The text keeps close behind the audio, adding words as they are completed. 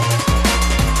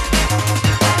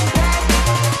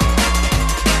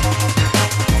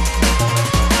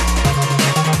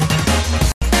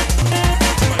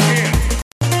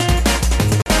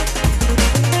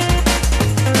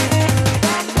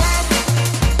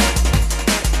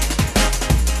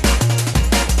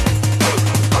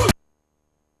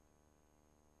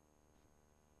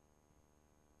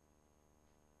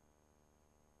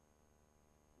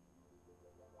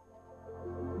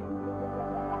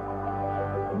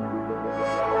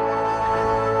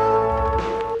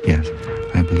Yes,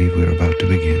 I believe we're about to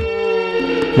begin.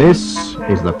 This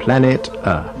is the planet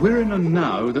Earth. We're in a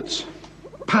now that's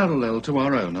parallel to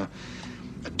our own.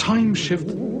 A time shift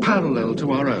parallel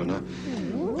to our own.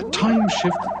 A time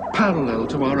shift parallel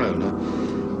to our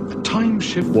own. A time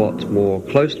shift... What more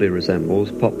closely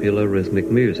resembles popular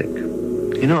rhythmic music.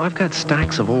 You know, I've got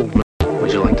stacks of old...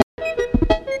 Would you like to...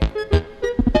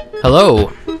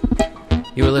 Hello.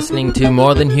 You are listening to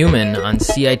More Than Human on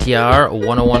CITR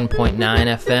 101.9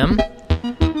 FM.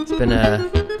 It's been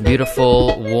a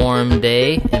beautiful, warm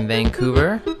day in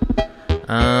Vancouver.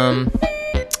 I've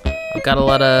got a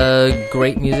lot of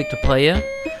great music to play you.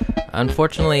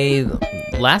 Unfortunately,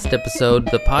 last episode,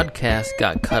 the podcast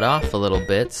got cut off a little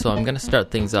bit, so I'm going to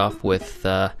start things off with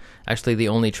actually the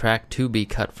only track to be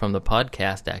cut from the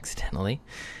podcast accidentally.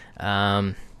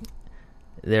 They're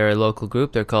a local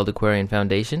group. They're called Aquarian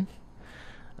Foundation.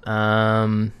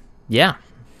 Yeah.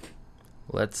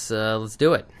 Let's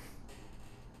do it.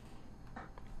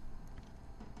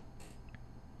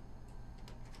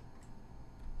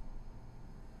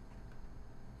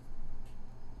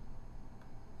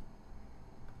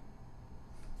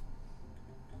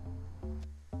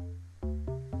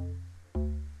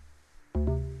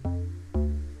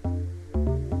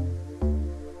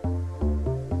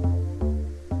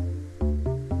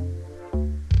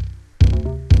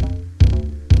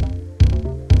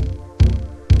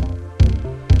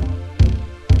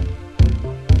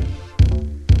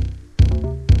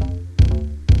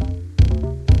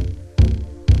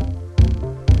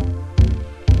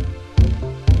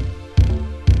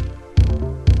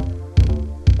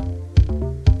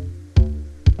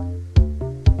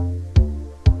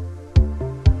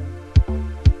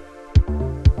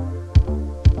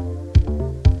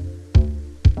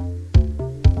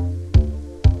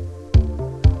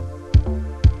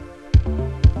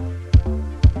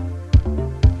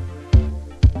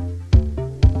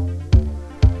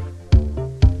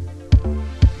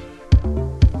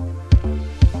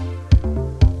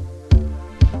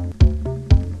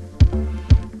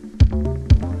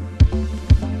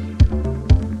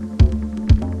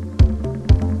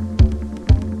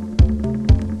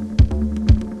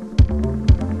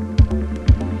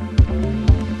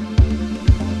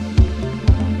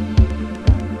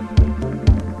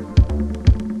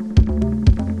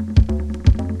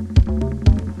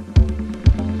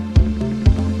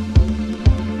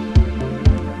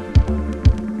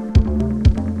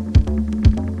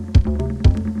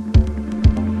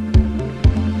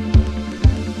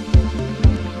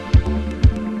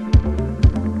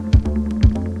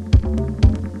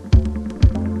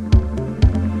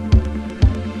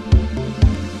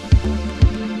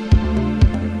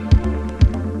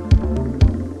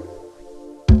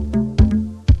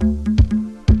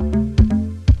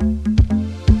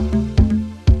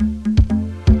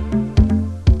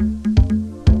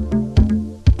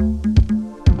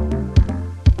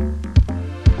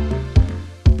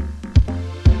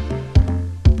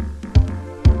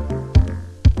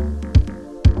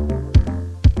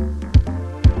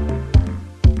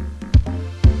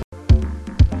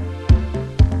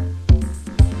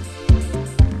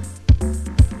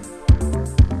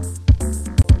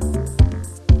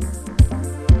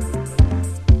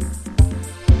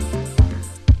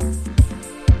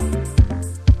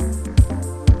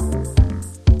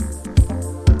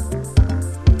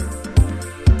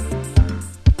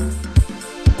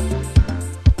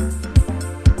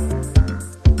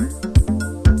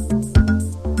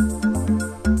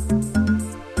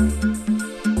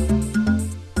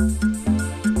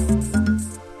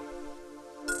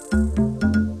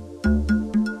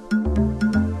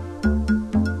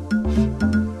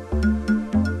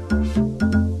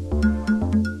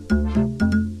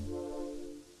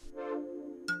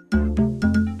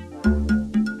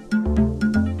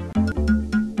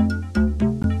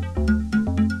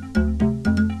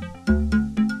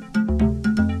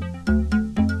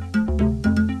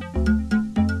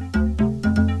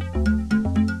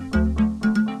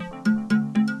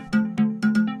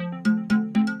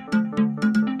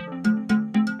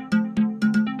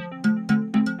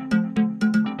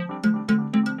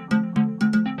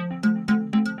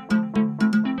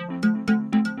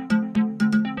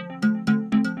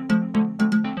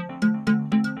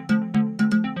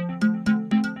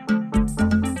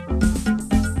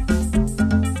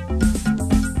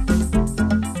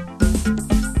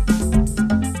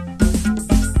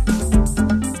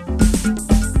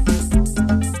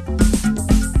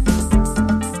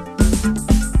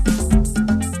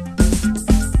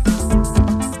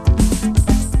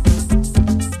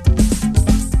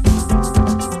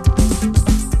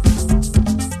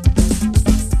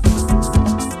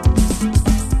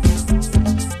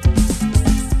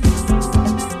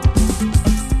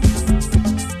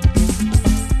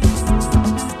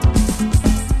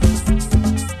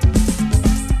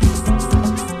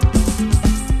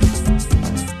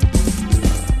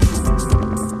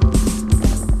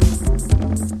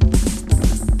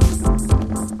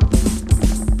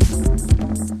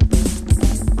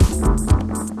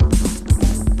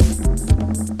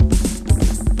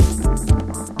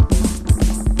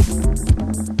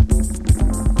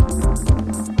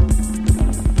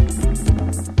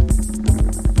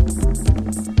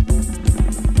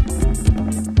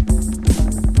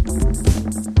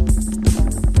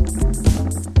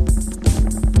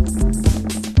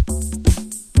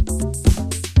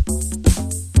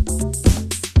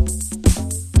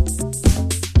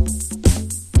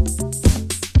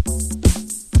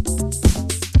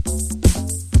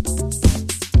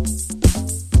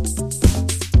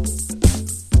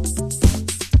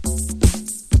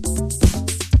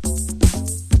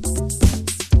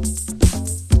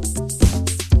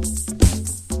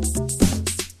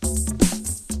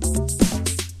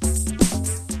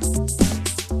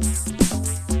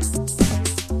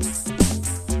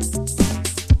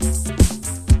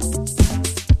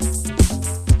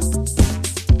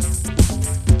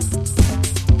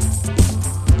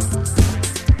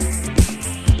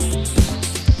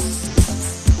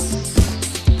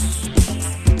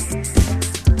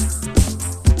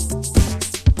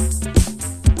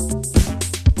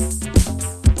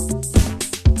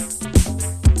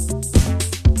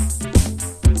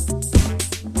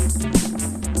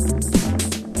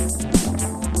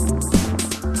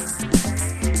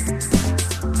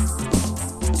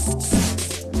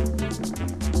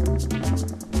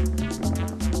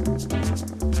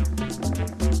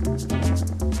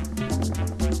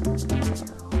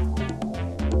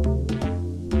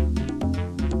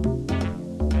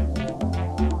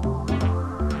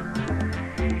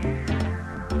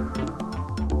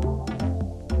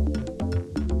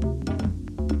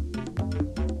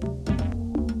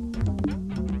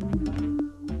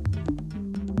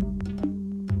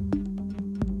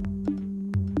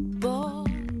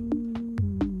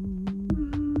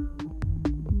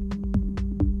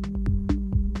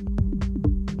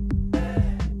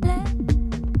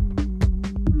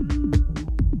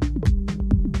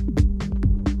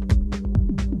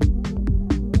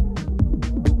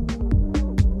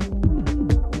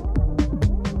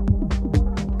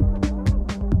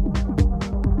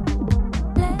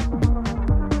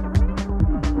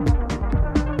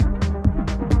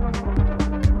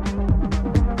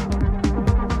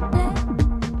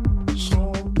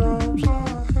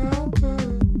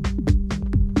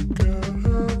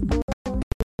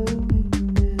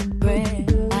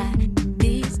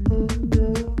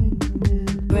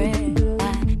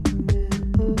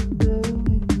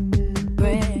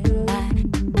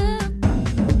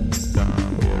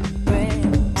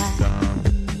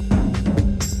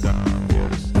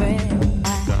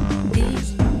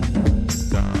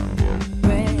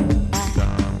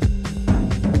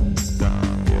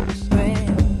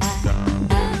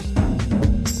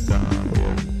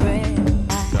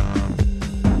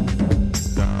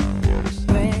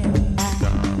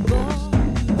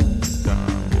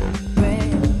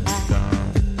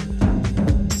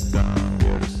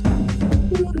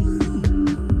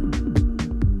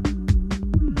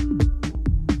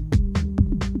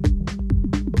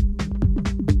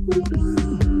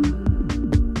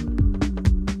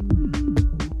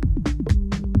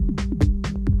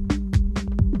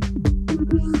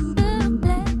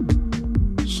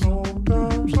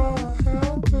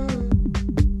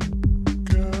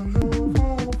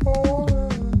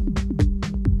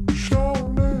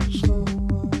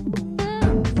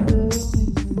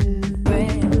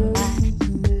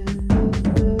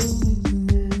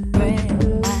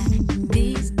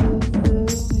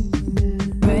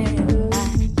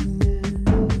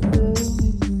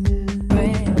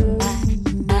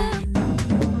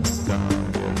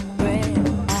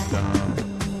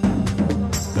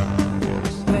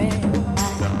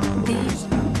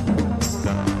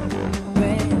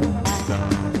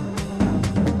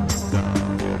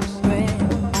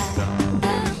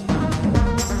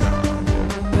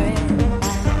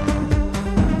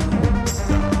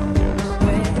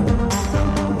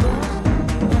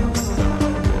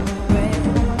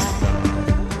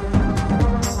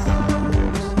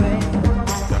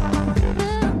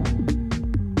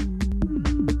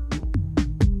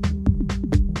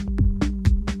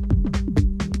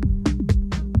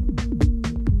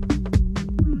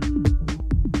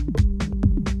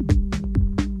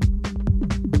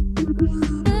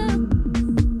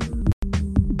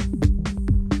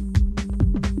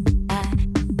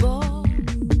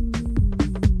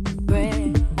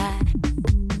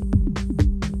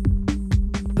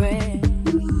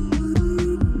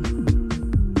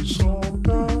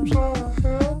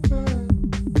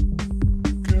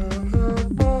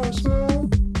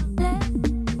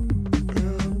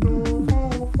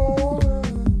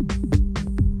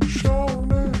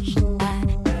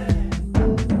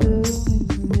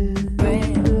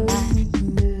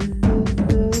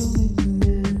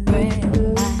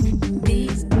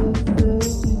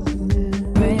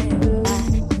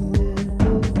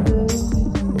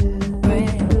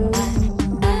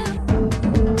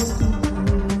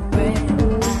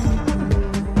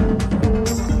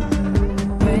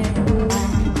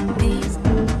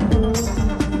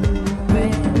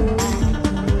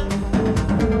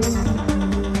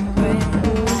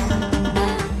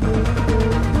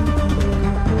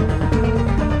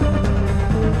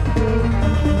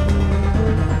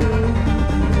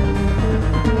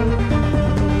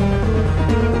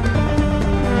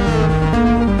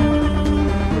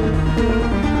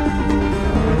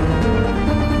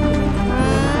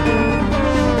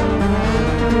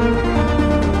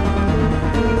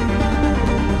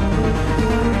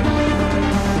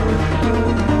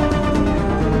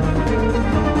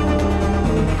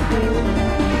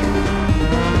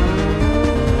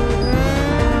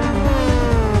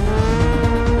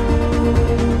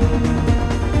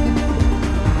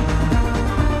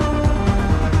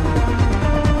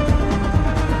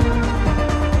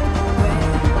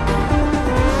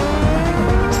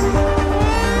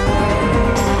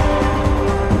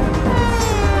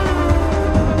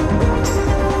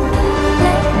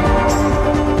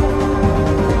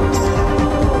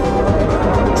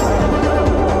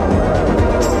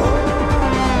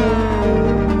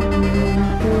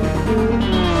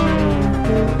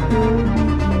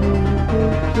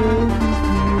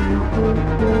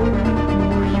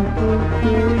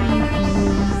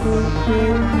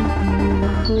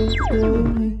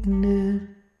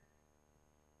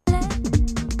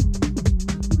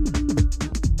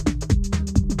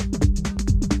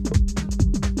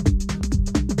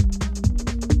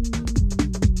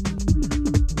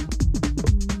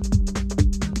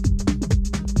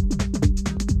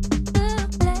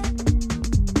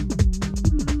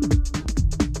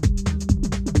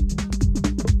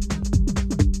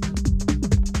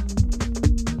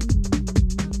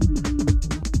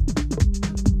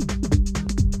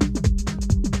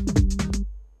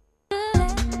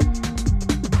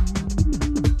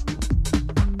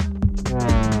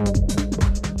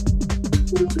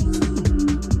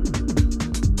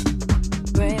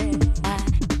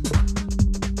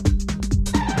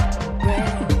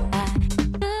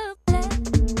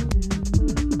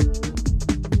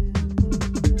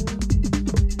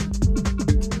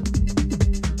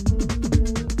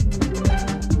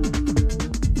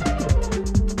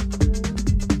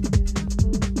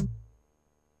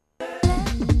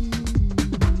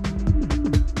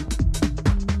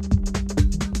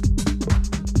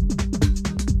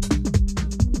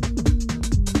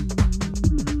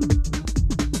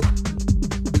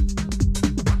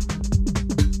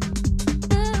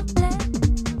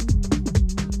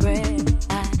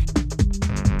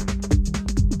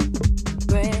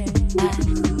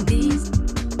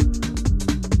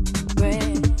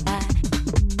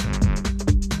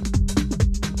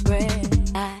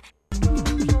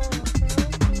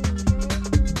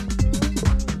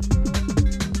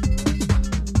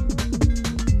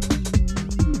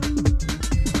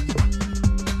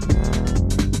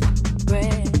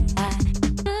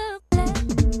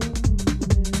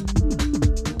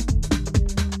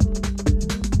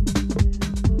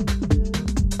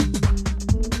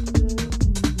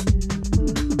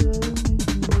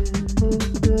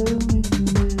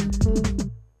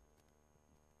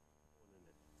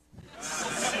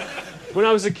 When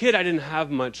I was a kid, I didn't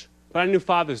have much, but I knew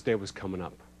Father's Day was coming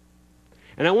up.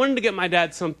 And I wanted to get my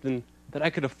dad something that I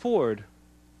could afford,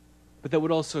 but that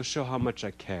would also show how much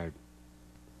I cared.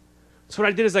 So what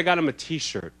I did is I got him a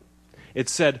t-shirt. It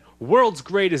said, "World's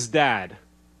Greatest Dad,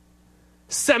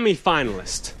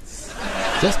 Semi-Finalist."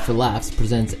 Just for Laughs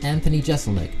presents Anthony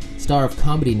Jeselnik, star of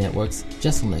Comedy Network's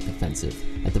Jeselnik Offensive,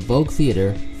 at the Vogue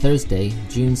Theatre, Thursday,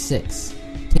 June 6.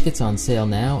 Tickets on sale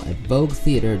now at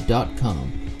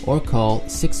voguetheatre.com or call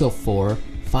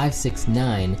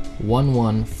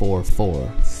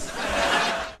 604-569-1144.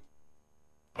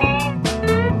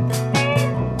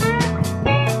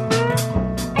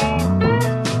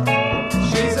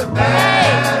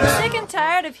 Sick and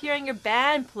tired of hearing your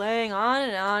band playing on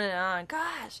and on and on.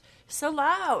 Gosh, it's so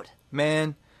loud.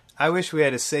 Man, I wish we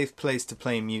had a safe place to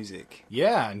play music.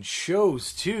 Yeah, and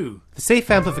shows too. The Safe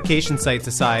Amplification Site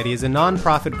Society is a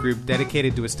non-profit group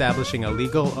dedicated to establishing a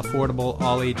legal, affordable,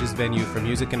 all-ages venue for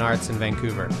music and arts in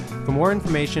Vancouver. For more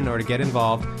information or to get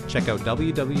involved, check out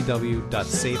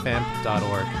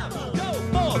www.safeamp.org.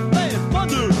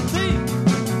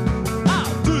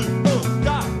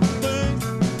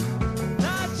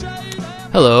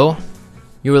 Hello,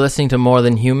 you were listening to More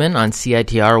Than Human on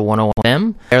CITR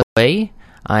 101 FM.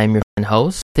 I'm your friend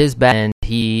host, his band, and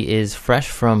he is fresh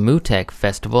from MooTech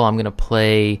Festival. I'm going to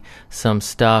play some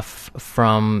stuff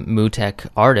from MooTech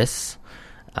artists,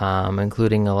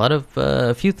 including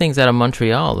a few things out of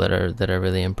Montreal that are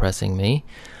really impressing me.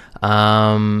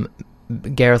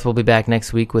 Gareth will be back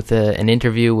next week with an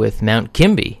interview with Mount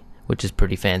Kimby, which is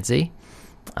pretty fancy.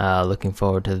 Looking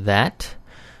forward to that.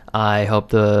 I hope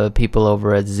the people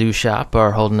over at Zoo Zhop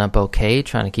are holding up okay,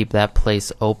 trying to keep that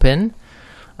place open.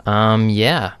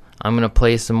 Yeah, I'm going to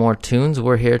play some more tunes.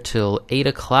 We're here till 8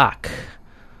 o'clock.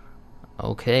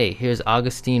 Okay, here's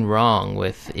Augustine Wrong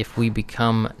with If We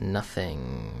Become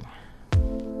Nothing.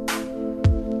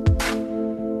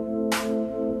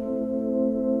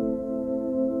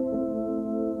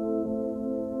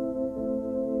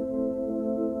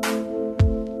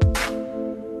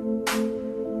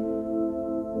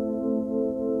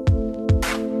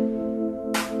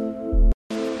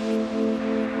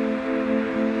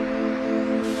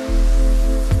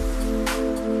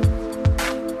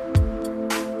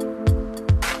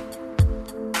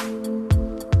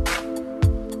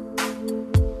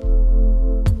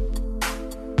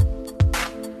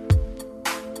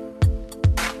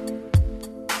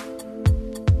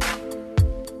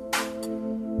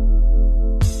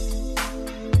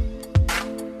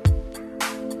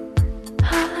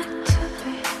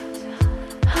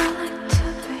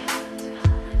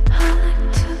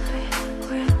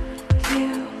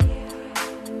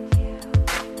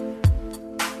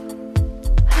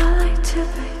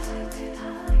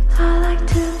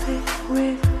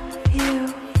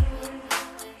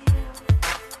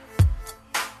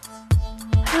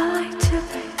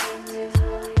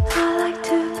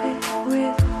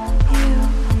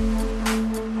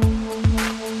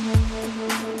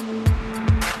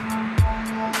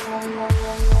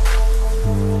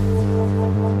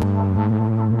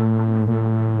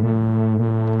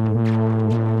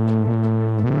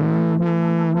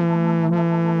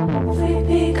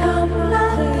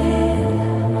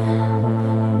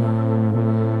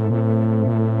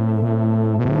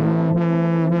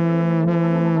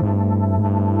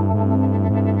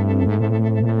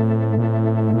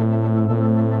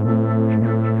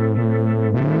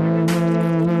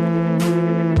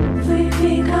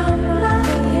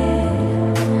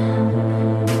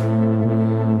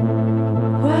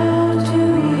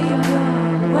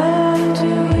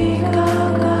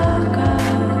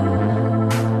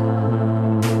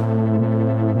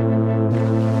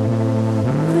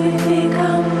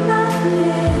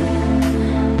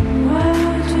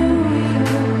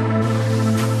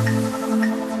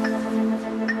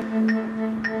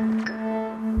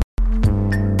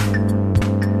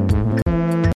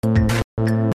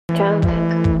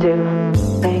 can't do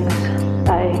things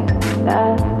like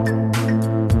that.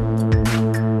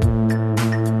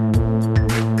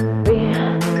 We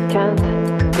can't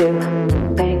do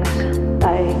things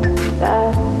like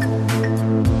that.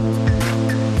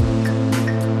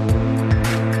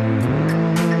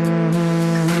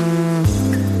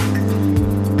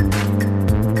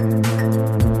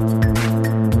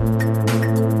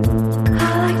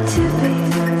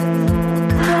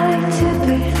 I like to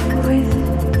be with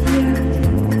you.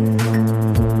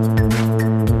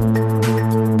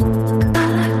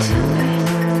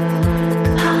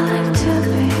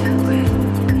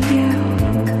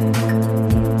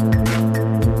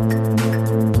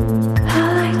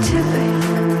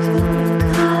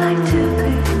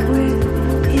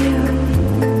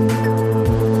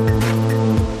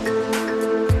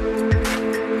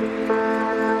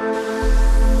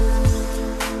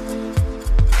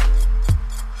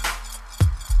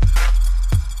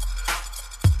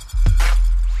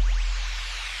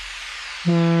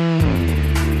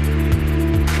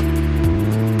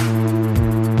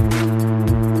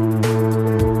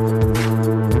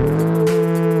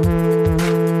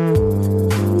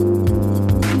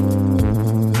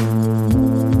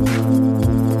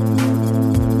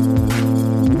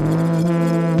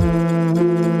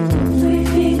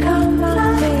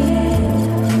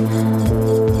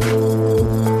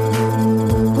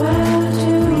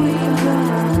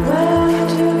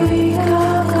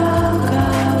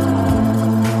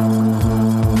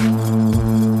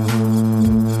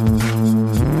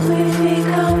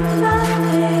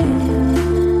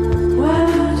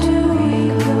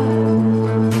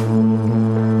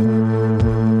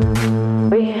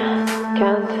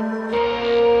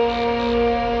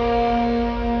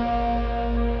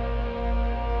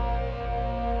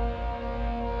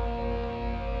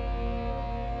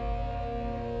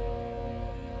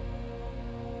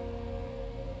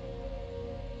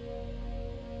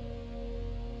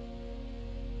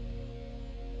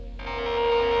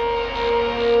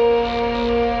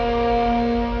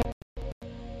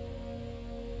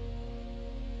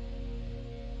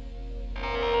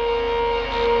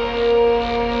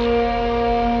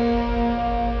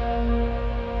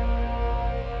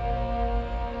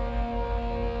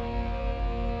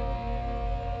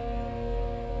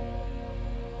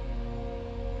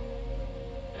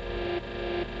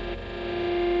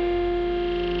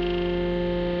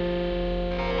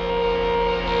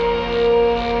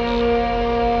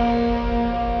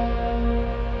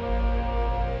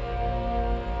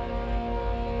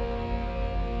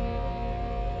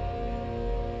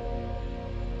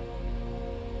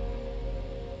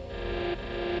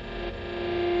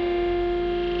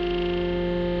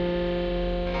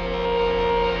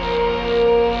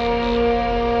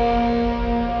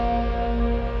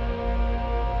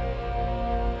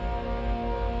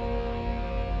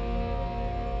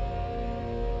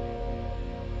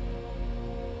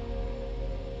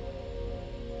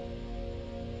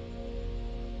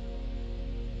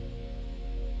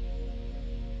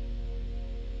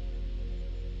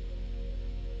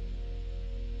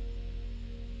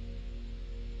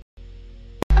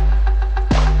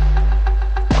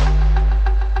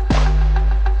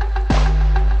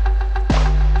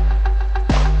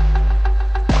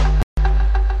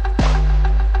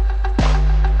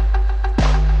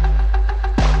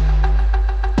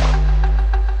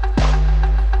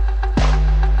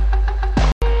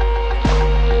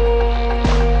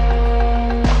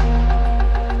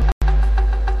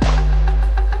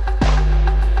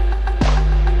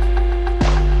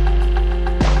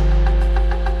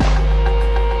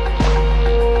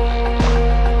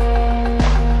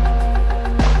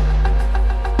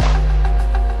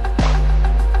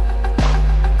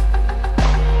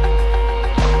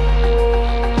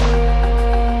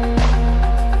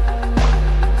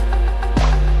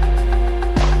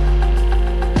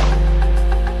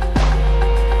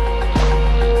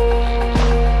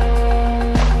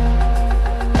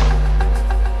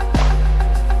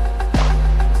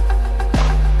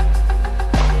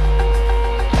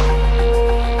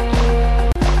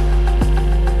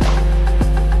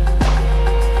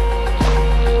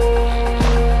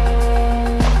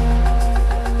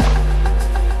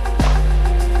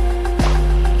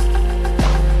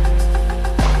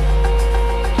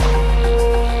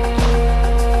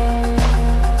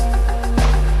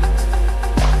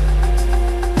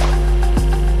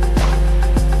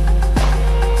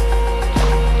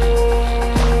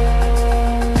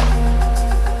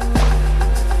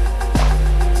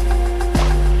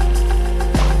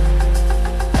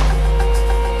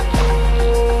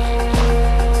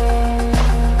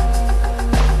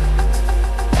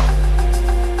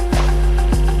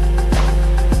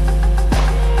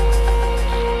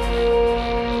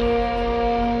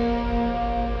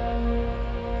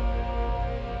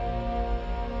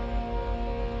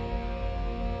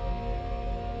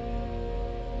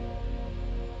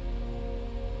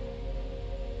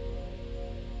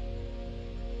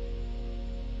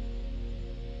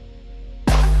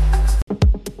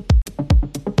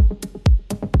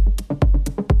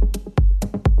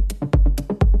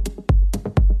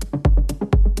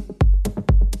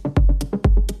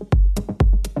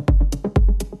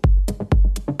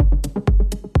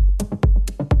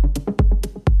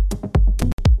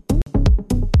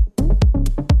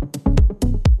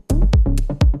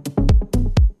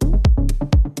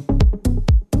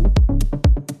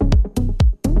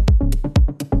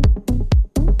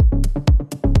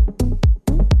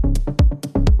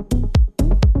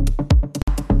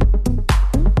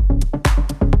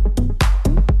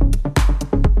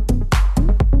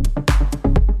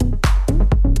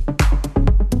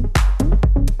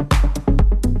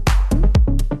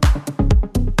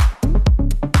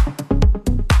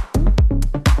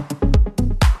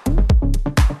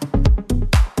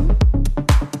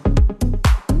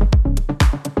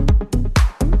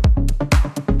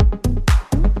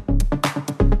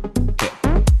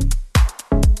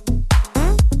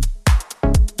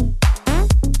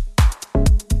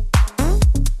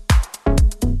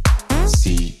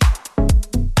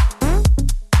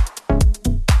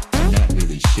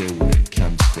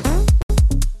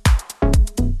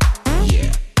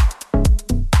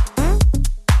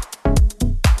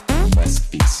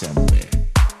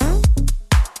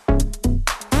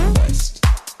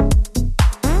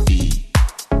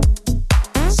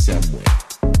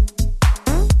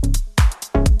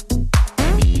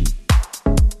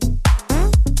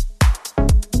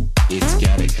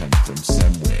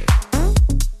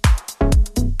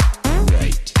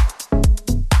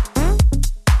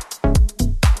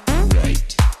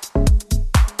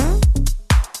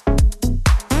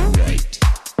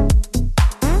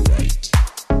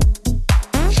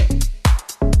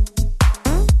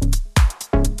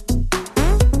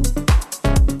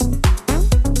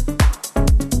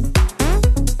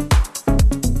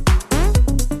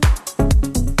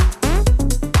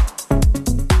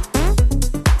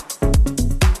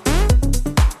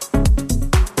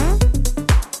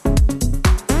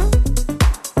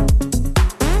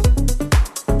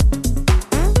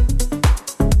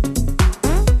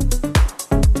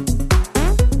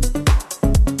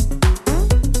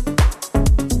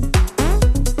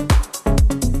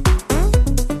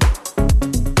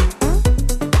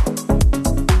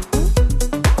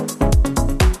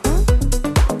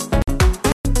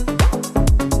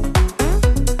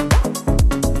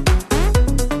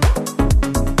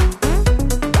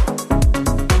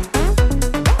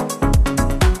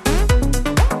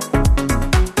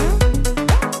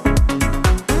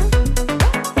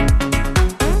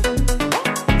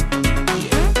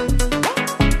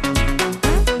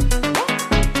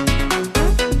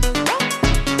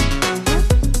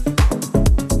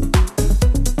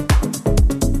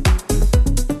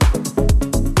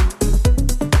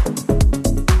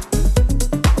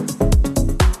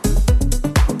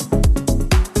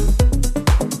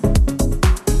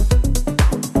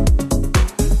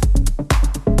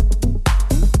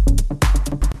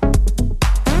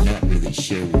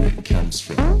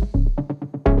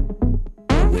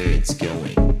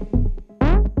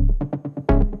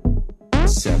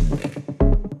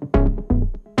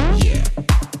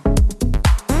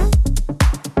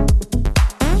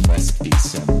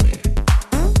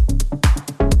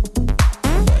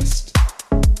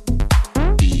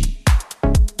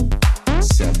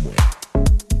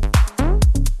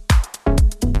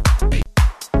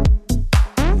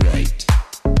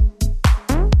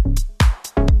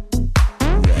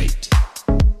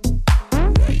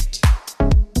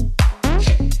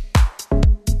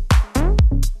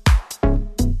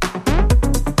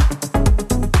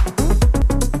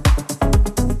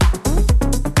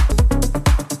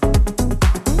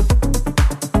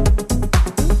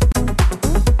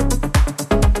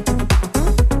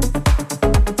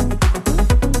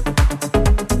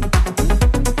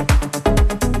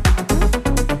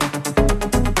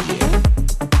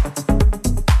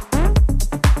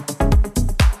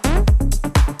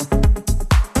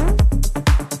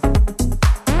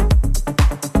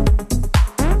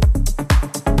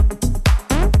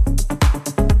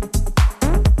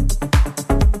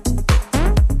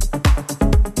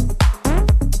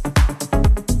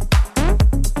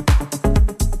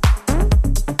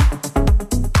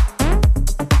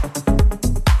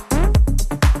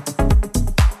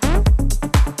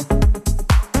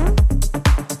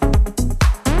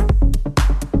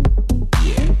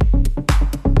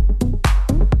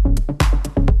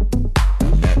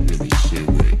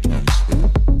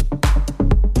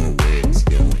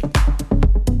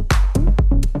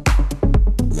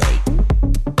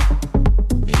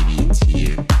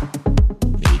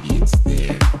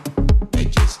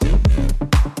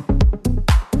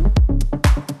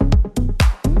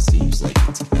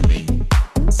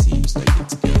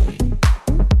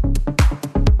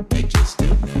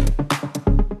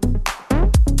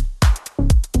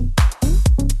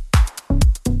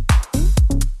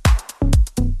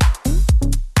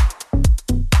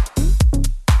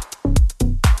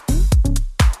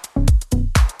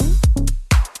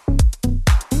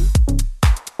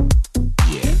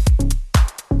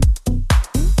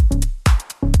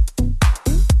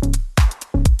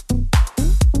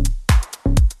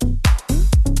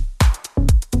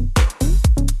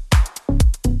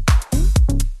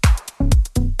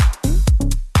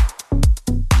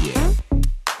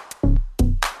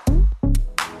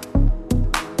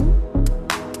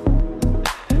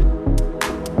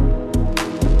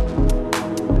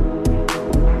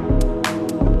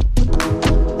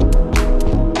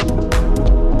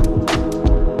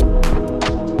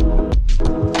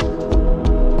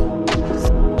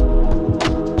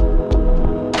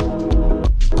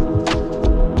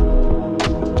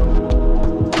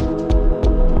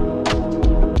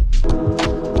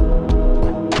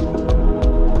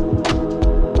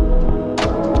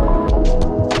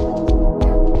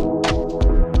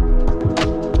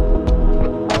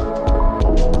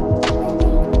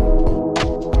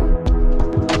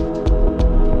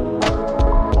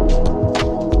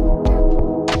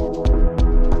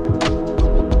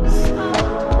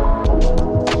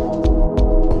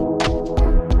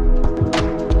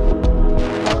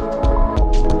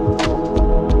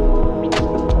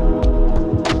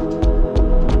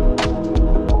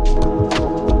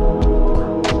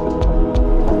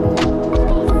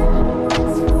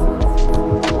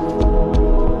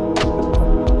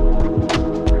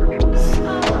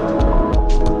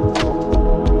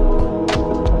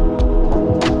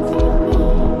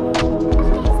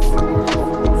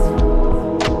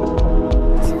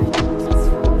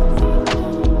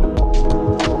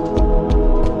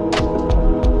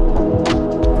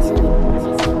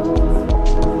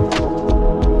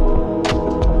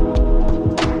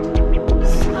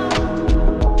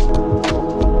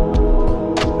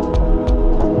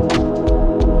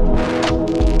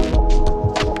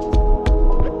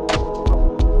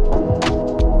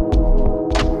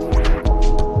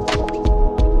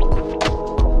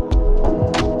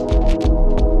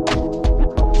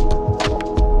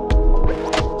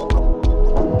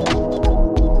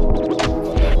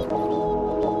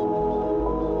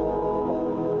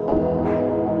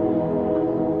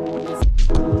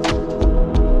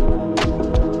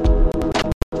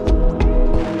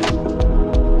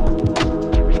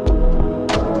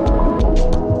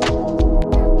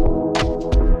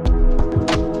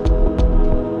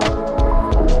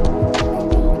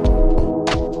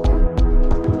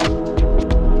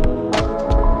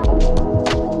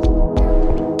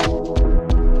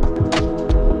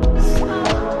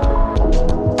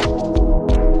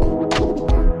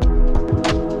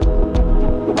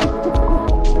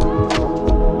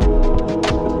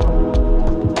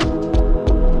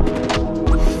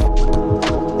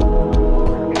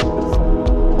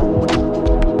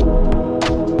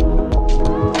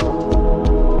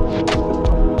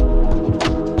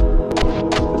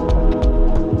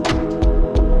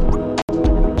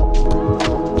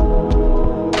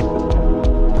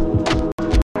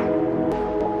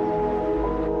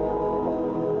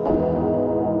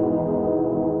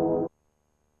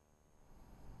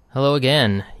 Hello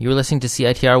again. You're listening to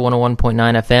CITR 101.9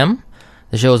 FM.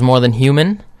 The show is More Than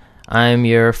Human. I'm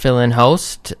your fill-in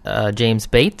host, James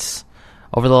Bates.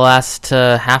 Over the last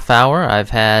half hour, I've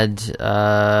had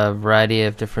a variety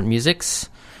of different musics.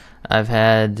 I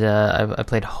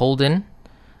played Holden,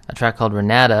 a track called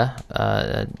Renata,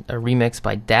 a remix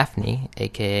by Daphne,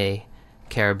 a.k.a.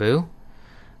 Caribou.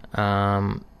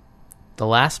 The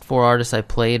last four artists I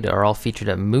played are all featured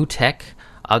at Mootek,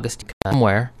 Augustine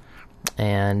Somewhere,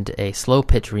 and a slow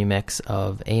pitch remix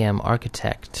of AM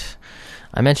Architect.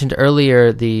 I mentioned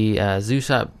earlier the Zoo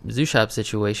Zhop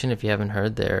situation. If you haven't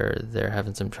heard, they're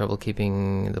having some trouble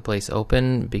keeping the place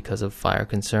open because of fire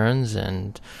concerns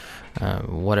and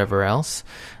whatever else.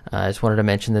 I just wanted to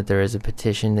mention that there is a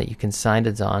petition that you can sign.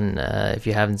 It's on, if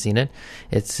you haven't seen it,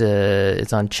 it's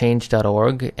on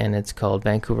change.org, and it's called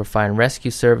Vancouver Fire and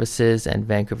Rescue Services and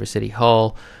Vancouver City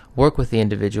Hall work with the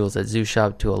individuals at Zoo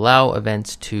Zhop to allow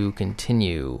events to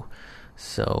continue.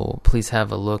 So please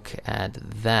have a look at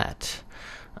that.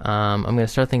 I'm going to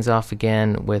start things off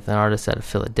again with an artist out of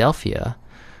Philadelphia.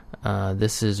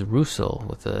 This is Russell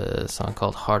with a song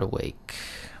called Heart Awake.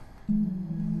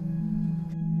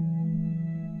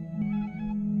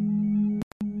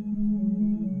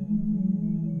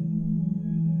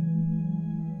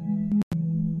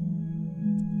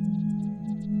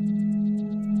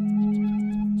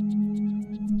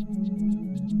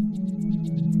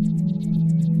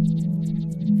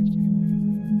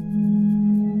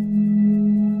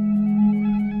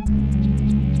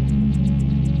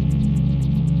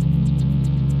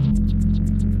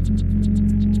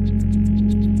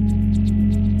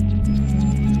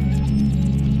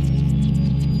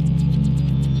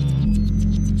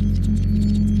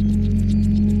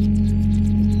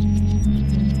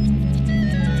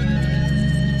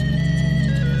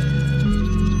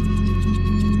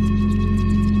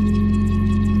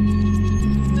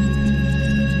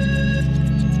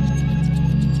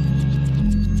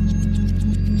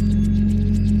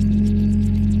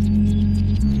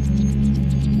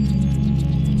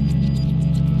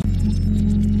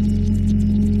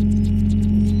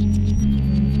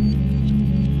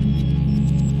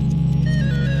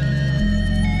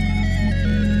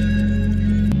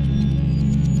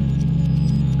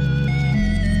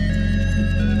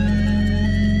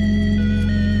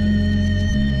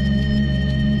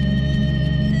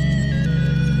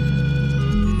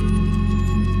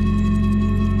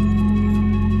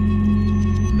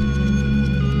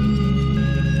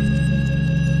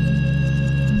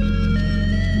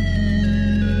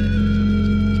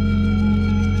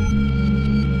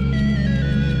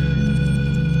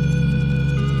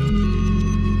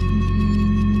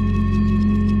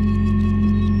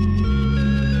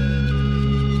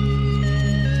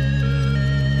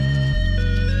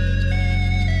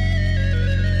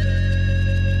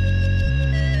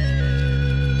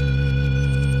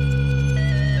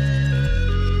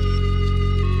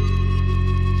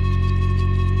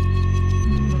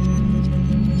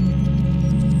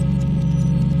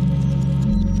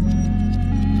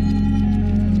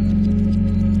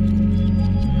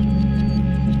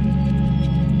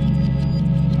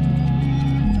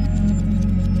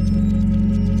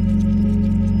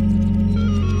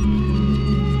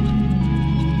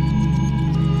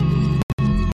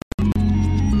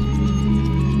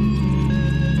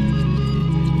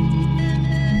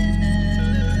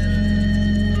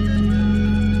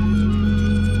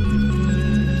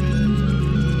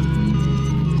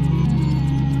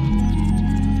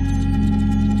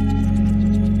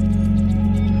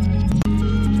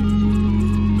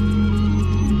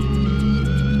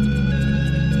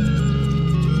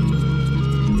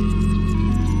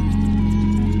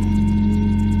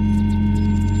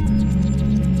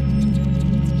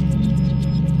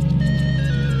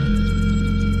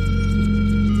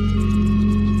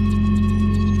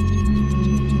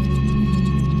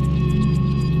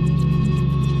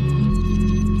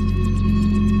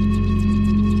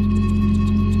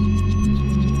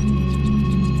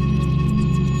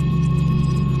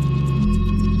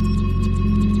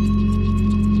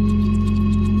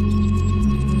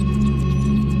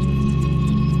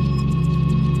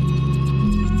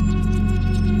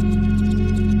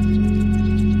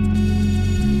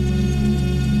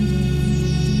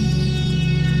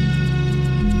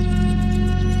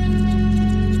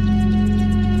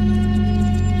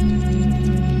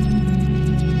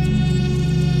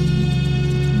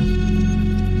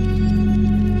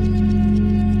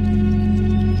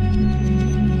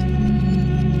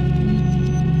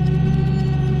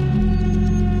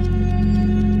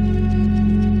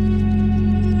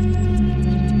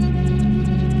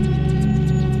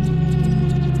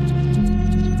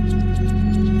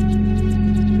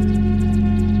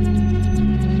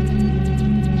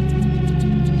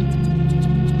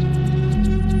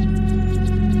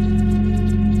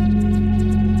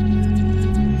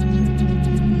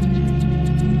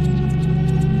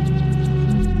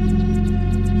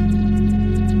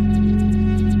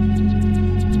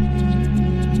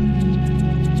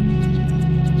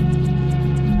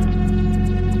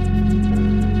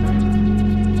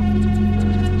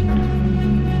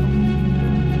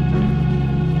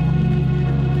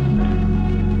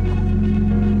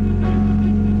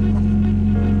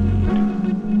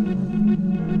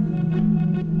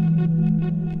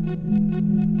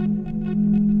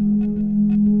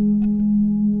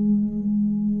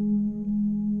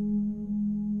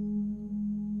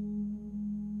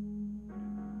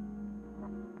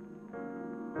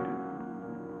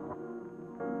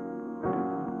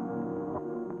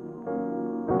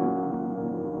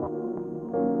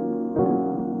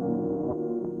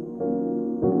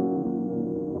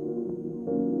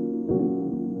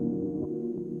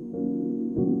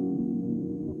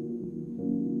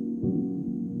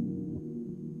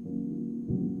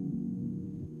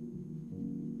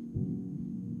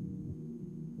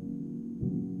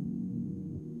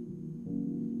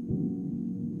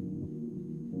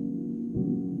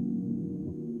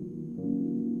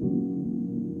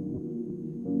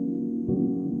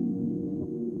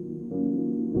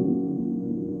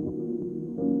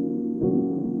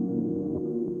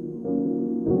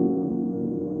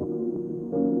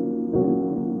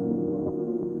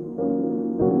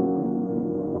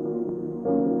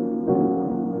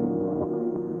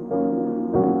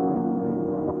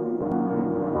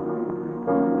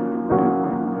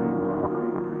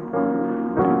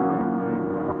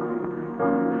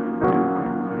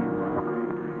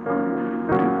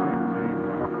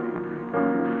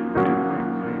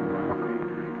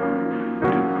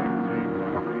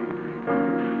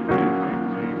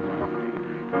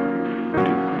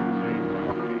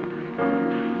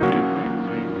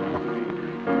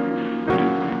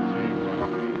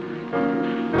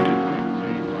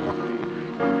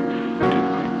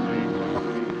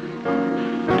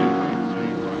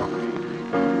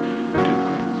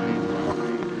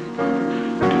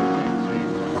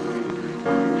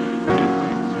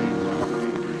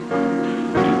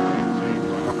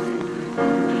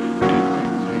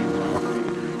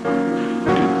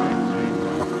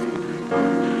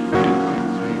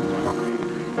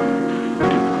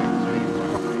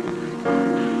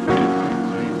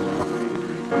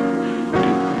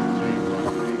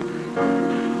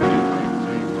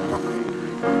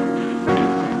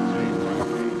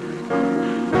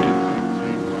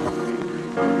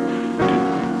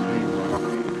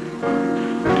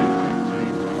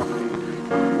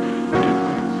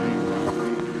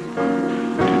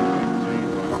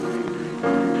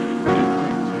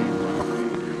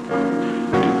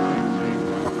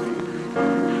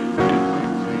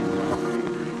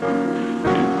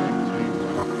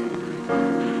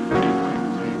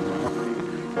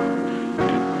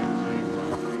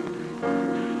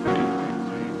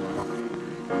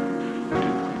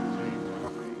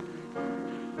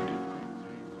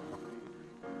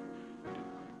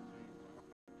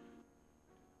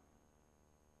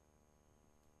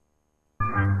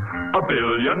 $1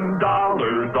 billion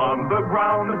on the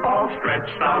ground, all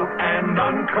stretched out and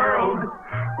uncurled,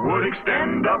 would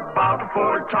extend about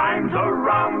 4 times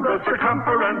around the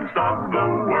circumference of the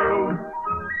world.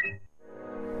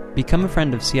 Become a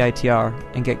friend of CITR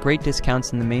and get great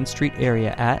discounts in the Main Street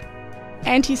area at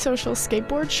Antisocial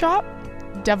Skateboard Shop,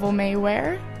 Devil May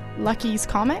Wear, Lucky's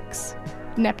Comics,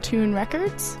 Neptune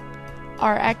Records,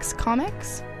 RX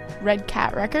Comics, Red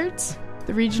Cat Records,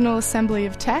 the Regional Assembly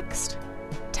of Text,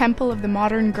 Temple of the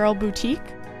Modern Girl Boutique,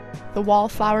 the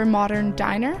Wallflower Modern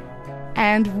Diner,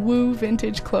 and Woo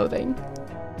Vintage Clothing.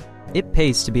 It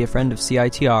pays to be a friend of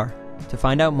CITR. To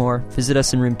find out more, visit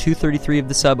us in room 233 of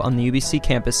the Sub on the UBC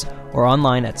campus or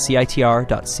online at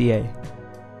citr.ca.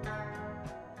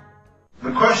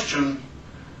 The question,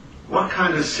 what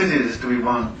kind of cities do we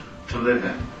want to live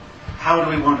in? How do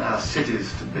we want our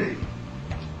cities to be?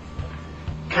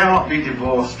 Cannot be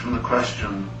divorced from the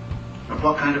question of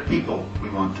what kind of people we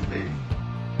want to be.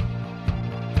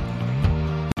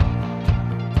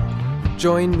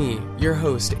 Join me, your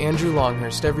host, Andrew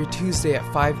Longhurst, every Tuesday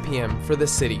at 5 p.m. for The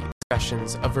City,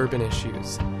 discussions of urban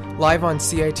issues. Live on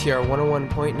CITR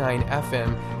 101.9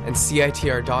 FM and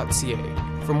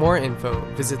CITR.ca. For more info,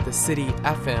 visit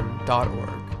thecityfm.org.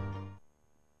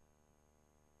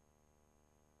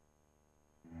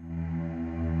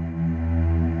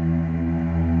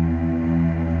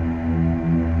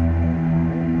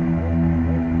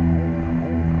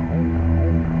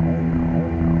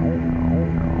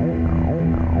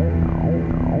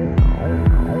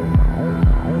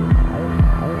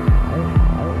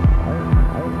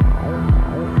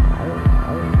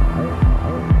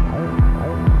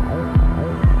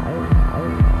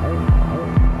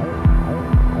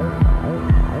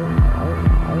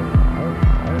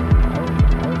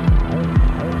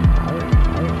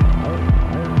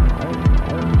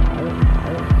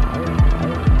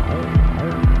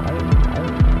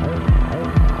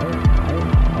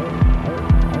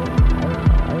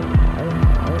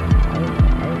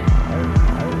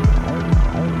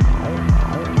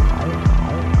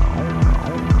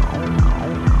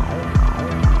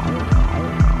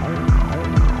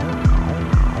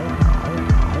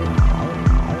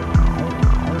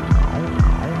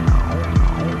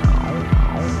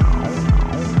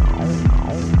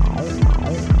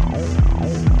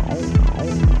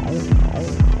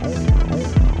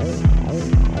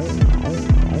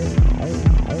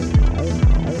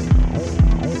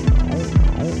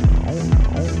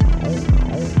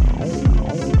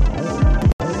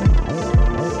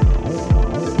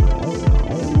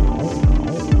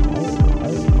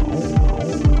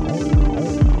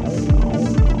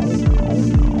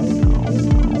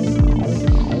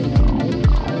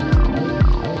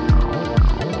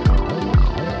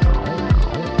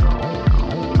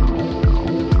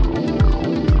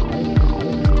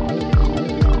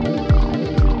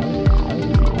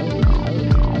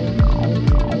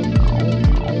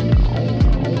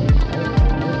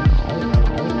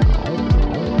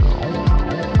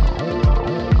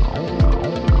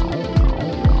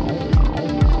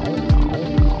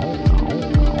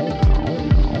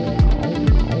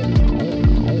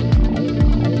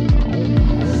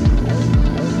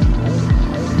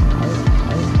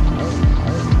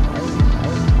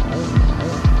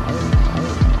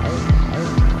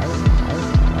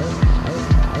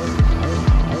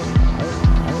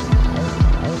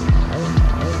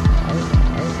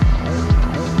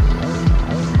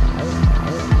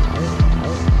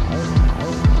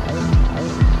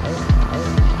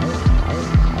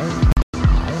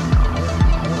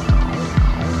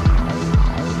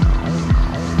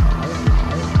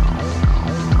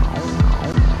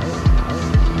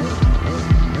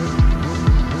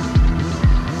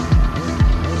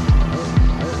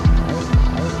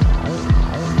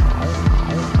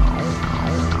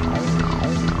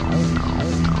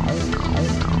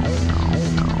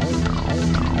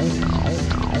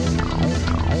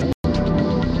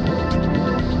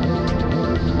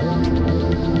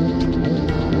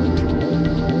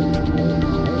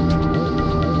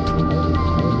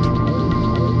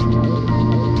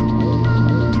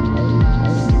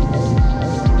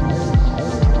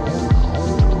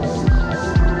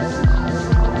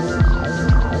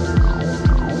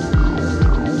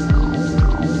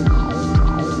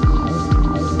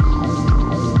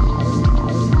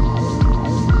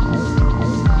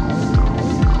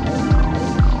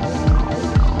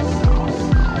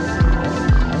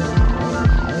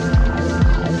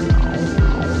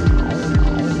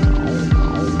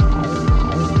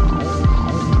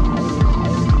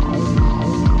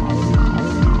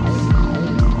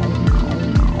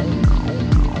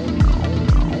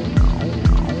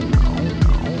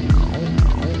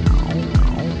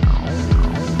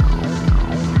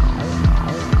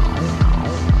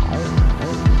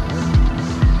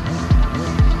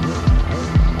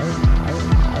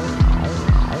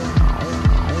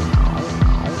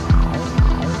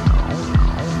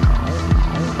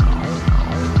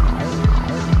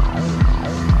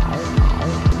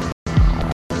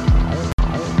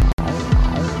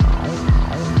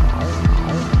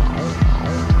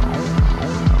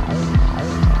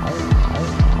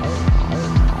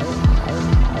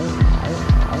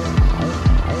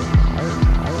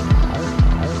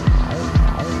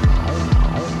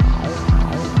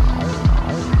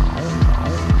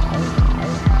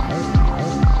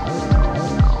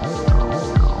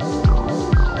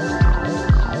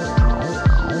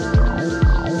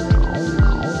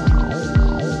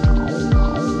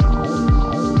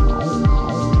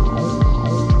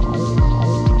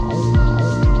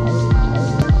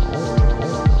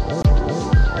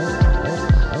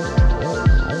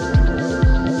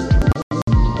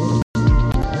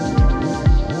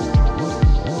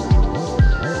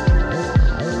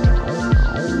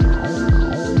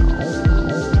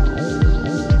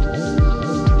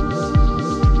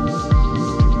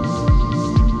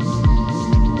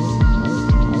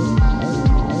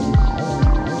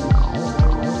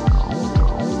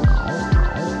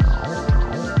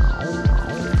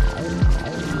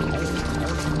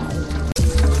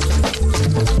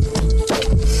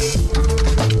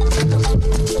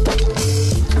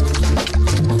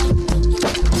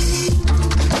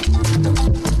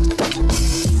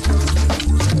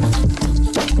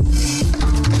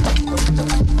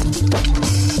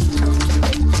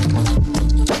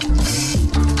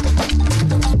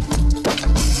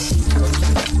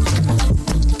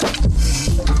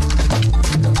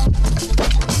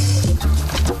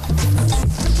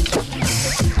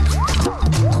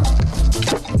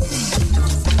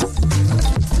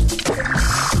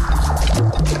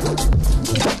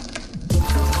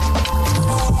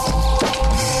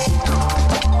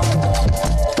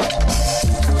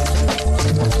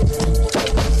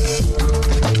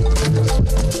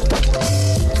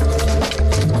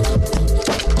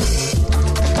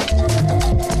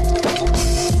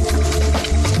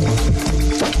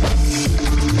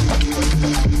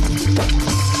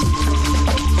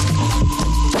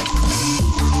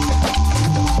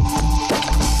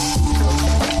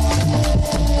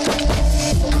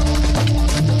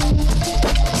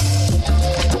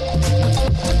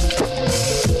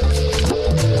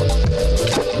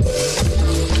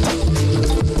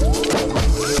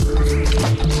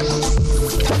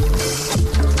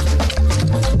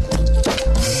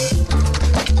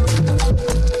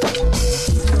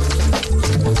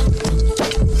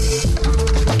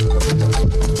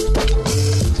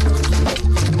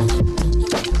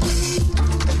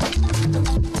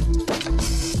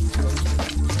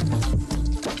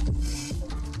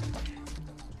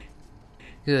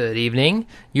 Good evening.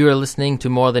 You are listening to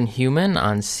More Than Human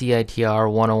on CITR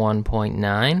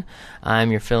 101.9.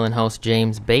 I'm your fill-in host,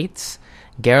 James Bates.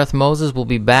 Gareth Moses will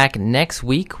be back next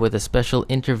week with a special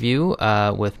interview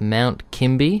with Mount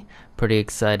Kimby. Pretty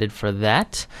excited for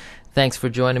that. Thanks for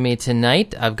joining me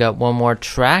tonight. I've got one more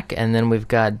track, and then we've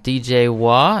got DJ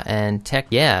Wah and Tech.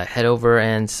 Yeah, head over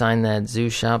and sign that Zoo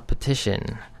Zhop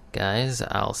petition. Guys,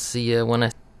 I'll see you when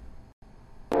I...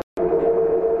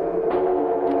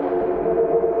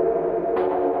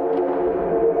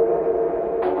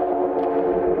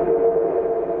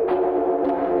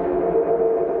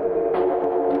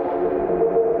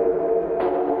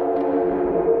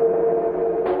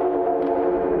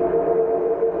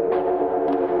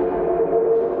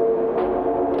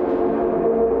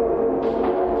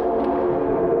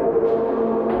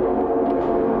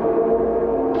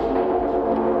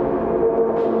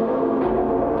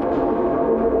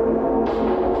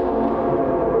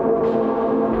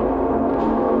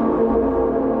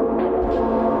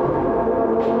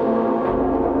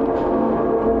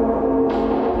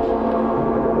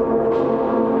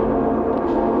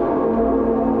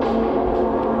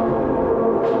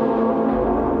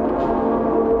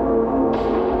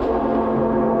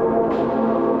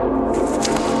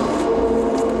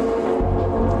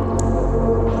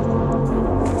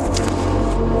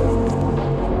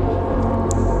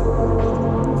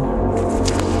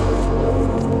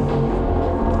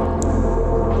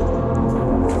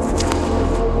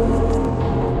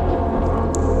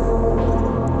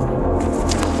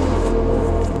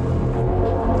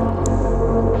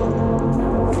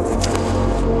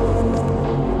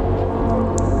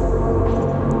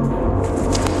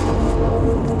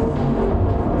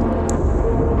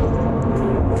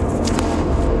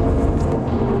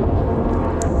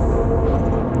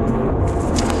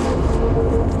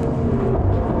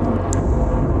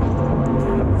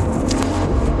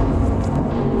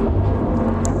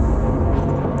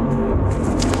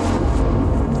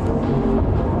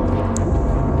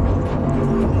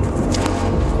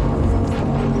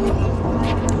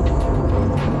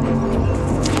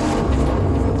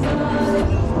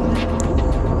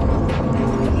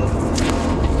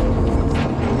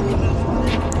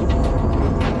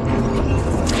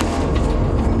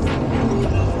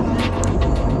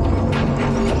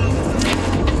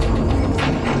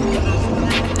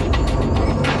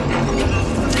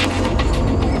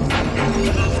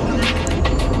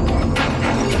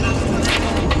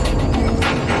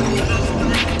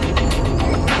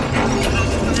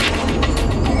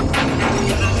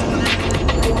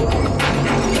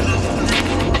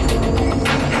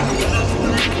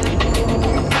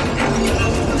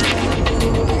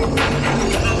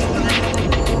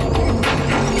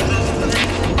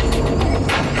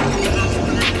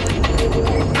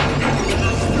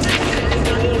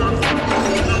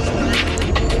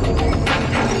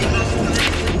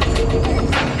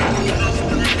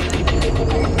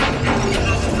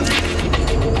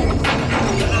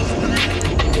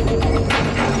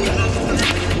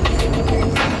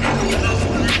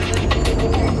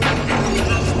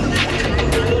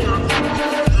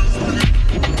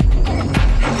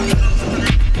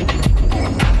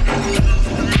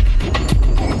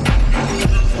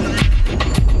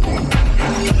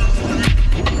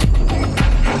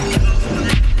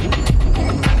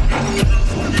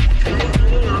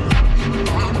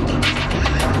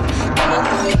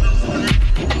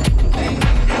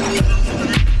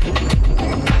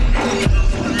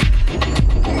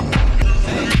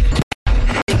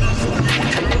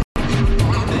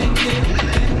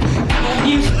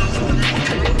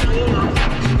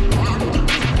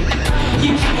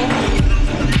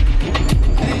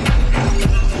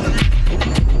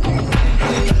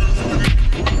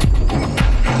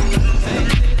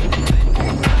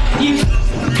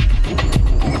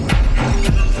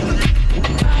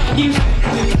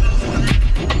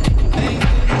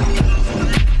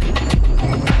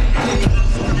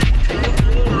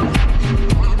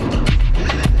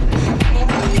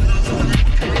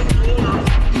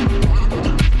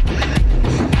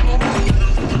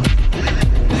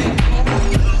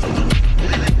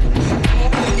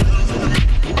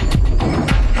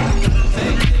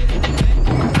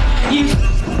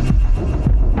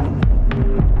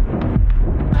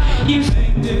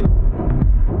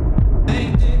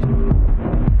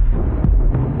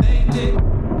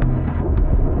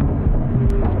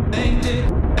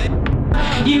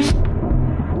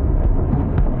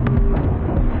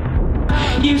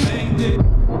 You